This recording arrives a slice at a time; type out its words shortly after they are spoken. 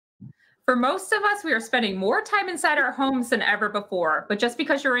For most of us, we are spending more time inside our homes than ever before. But just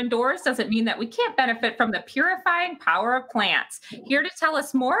because you're indoors doesn't mean that we can't benefit from the purifying power of plants. Here to tell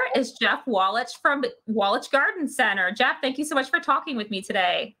us more is Jeff Wallitsch from Wallitsch Garden Center. Jeff, thank you so much for talking with me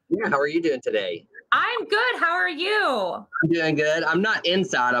today. Yeah, how are you doing today? I'm good. How are you? I'm doing good. I'm not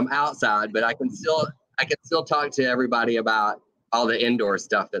inside, I'm outside, but I can still talk to everybody about all the indoor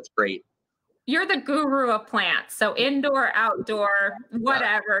stuff that's great. You're the guru of plants. So indoor, outdoor,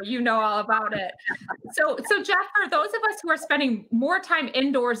 whatever, you know all about it. So Jeff, for those of us who are spending more time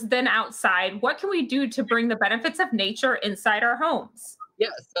indoors than outside, what can we do to bring the benefits of nature inside our homes? Yeah,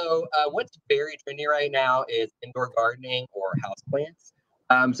 so what's very trendy right now is indoor gardening or houseplants.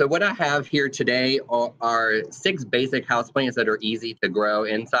 So what I have here today are 6 basic houseplants that are easy to grow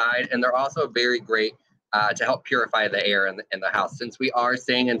inside, and they're also very great to help purify the air in the house. Since we are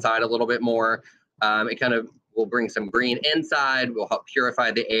staying inside a little bit more, it kind of will bring some green inside, will help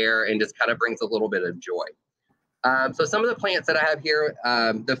purify the air, and just kind of brings a little bit of joy. So some of the plants that I have here,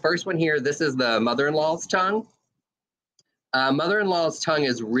 the first one here, this is the mother-in-law's tongue. Mother-in-law's tongue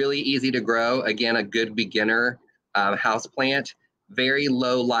is really easy to grow. Again, a good beginner house plant. Very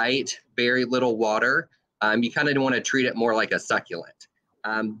low light, very little water. You kind of want to treat it more like a succulent.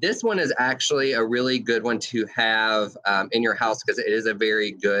 This one is actually a really good one to have in your house because it is a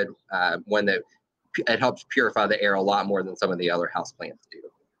very good one that it helps purify the air a lot more than some of the other houseplants do.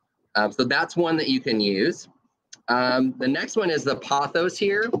 So that's one that you can use. The next one is the pothos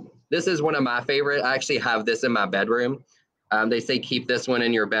here. This is one of my favorite. I actually have this in my bedroom. They say keep this one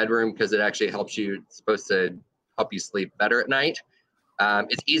in your bedroom because it actually helps you, it's supposed to help you sleep better at night.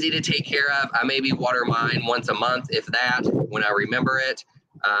 It's easy to take care of. I maybe water mine once a month, if that, when I remember it.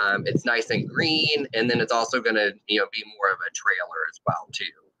 It's nice and green, and then it's also going to, be more of a trailer as well too.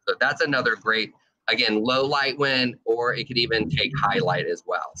 So that's another great, again, low light one, or it could even take high light as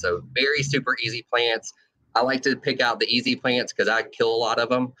well. So very super easy plants. I like to pick out the easy plants because I kill a lot of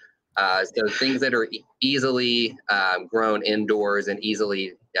them. So things that are easily grown indoors and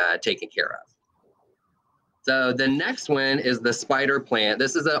easily taken care of. So the next one is the spider plant.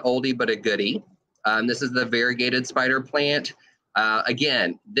 This is an oldie but a goodie. This is the variegated spider plant.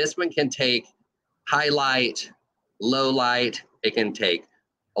 Again, this one can take high light, low light. It can take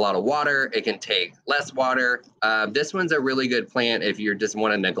a lot of water. It can take less water. This one's a really good plant if you just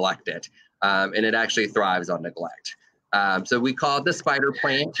want to neglect it. And it actually thrives on neglect. So we call it the spider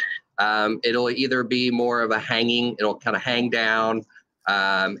plant. It'll either be more of a hanging, it'll kind of hang down.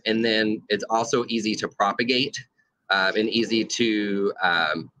 And then it's also easy to propagate and easy to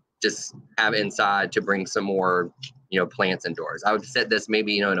just have inside to bring some more, plants indoors. I would set this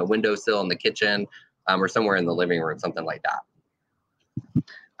maybe, in a windowsill in the kitchen or somewhere in the living room, something like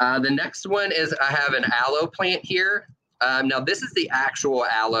that. The next one is I have an aloe plant here. Now this is the actual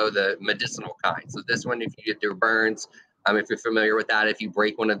aloe, the medicinal kind. So this one, if you get through burns, if you're familiar with that, if you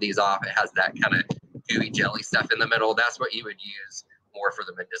break one of these off, it has that kind of gooey jelly stuff in the middle. That's what you would use more for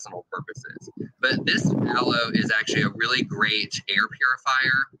the medicinal purposes. But this aloe is actually a really great air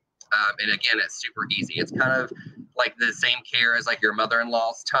purifier. And again, it's super easy. It's kind of like the same care as like your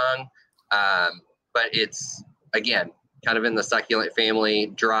mother-in-law's tongue. But it's, again, kind of in the succulent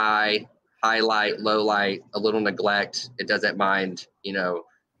family, dry, high light, low light, a little neglect. It doesn't mind,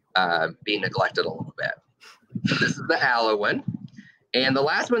 being neglected a little bit. So this is the aloe one. And the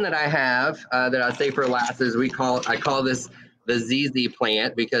last one that I have that I say for last is I call this the ZZ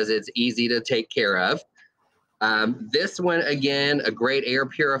plant because it's easy to take care of. This one, again, a great air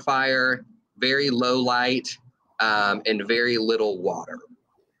purifier, very low light, and very little water.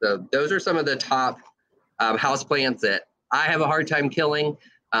 So those are some of the top house plants that I have a hard time killing.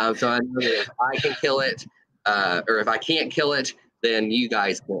 So I know that if I can kill it, or if I can't kill it, then you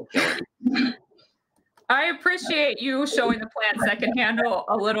guys won't kill it. I appreciate you showing the plants that can handle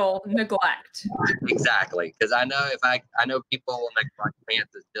a little neglect. Exactly, because I know people will neglect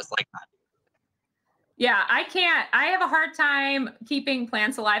plants just like that. Yeah, I can't. I have a hard time keeping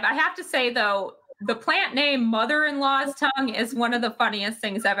plants alive. I have to say, though, the plant name mother-in-law's tongue is one of the funniest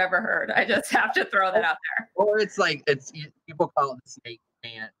things I've ever heard. I just have to throw that out there. Or people call it the snake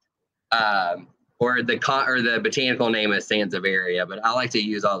plant, or the botanical name is Sansevieria, but I like to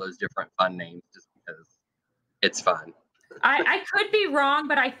use all those different fun names just because it's fun. I could be wrong,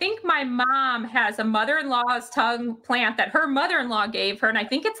 but I think my mom has a mother-in-law's tongue plant that her mother-in-law gave her, and I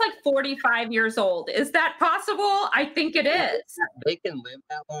think it's like 45 years old. Is that possible? I think it is. They can live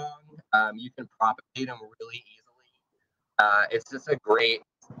that long. You can propagate them really easily. It's just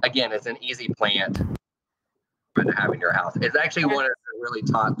again, it's an easy plant to have in your house. It's actually one of the really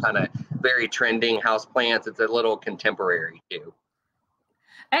top kind of very trending house plants. It's a little contemporary too.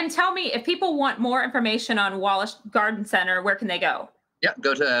 And tell me, if people want more information on Wallitsch Garden Center, where can they go? Yeah,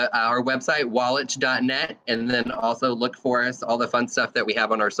 go to our website, wallitsch.net, and then also look for us, all the fun stuff that we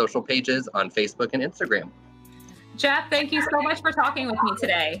have on our social pages on Facebook and Instagram. Jeff, thank you so much for talking with me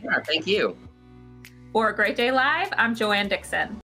today. Yeah, thank you. For A Great Day Live, I'm Joanne Dixon.